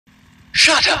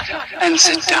Shut up and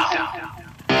sit down.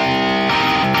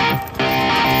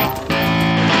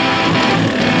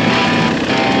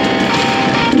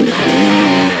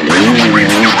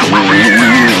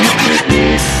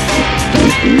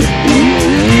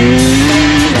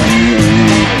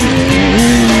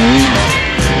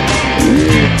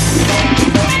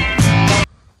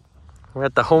 We're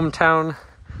at the hometown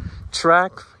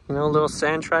track, you know, a little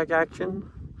sand track action.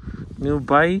 New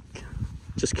bike.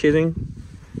 Just kidding.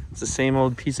 It's the same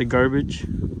old piece of garbage.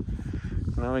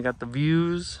 Now we got the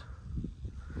views.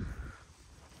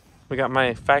 We got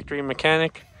my factory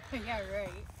mechanic. Yeah, right.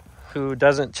 Who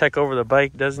doesn't check over the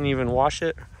bike, doesn't even wash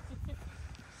it.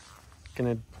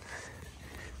 Gonna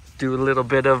do a little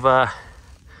bit of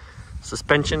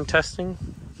suspension testing,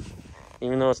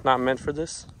 even though it's not meant for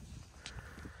this.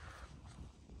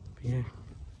 But yeah,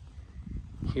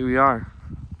 here we are.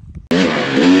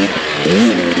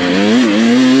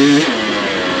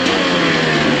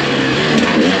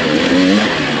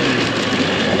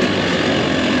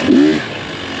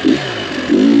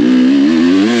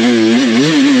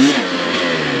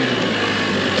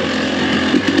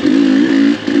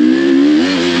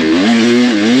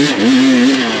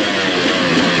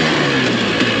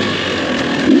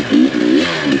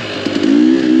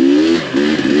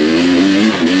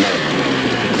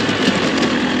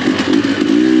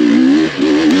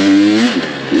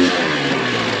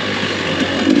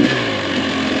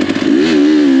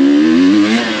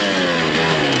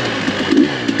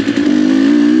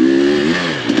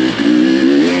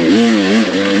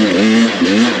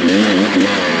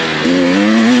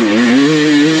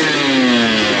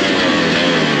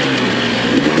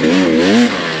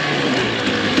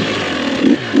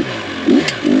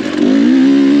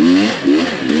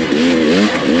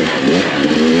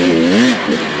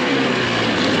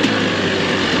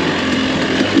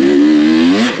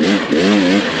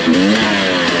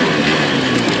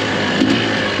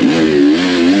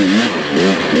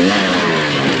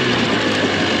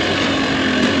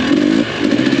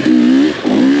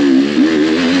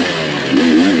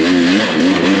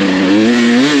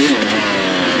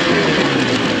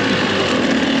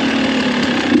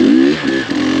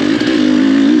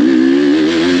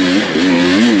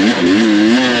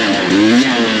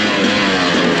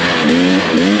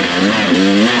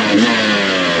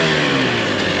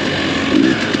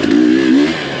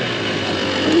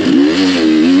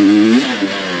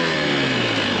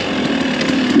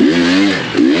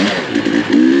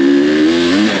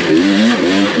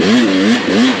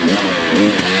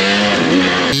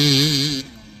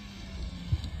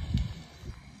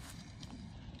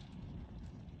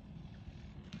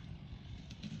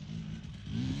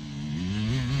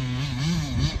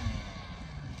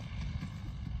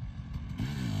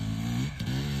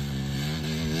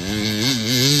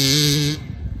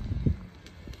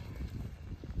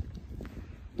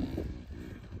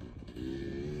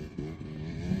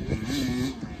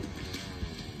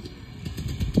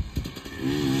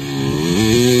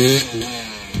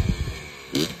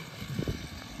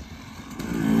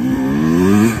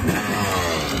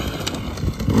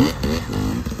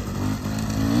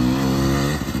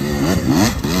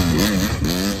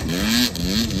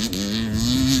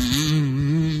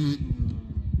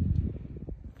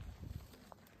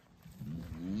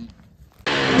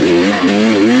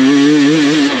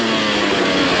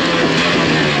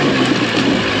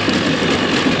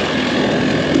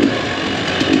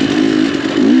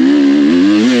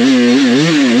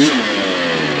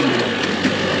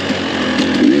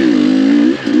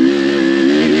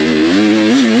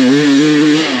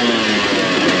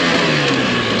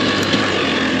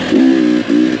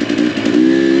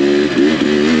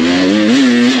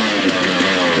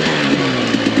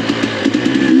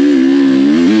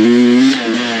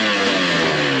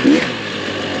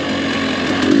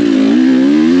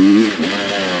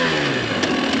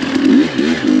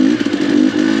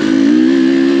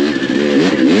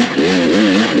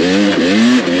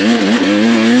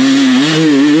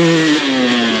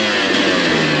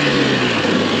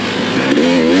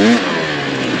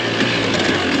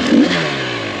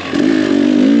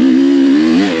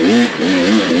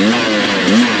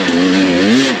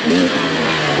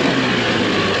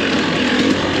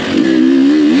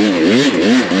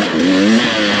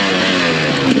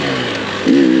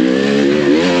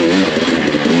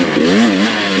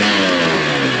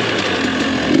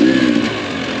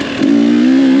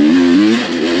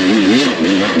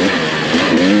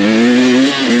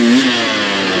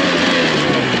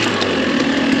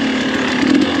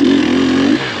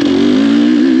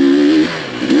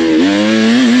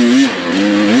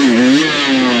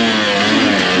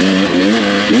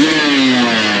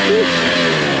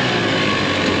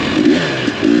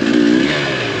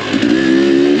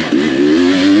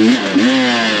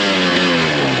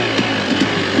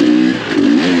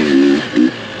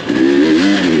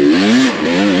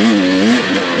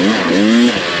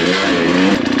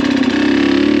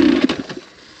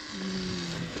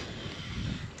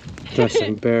 That's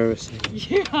embarrassing.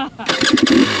 Yeah.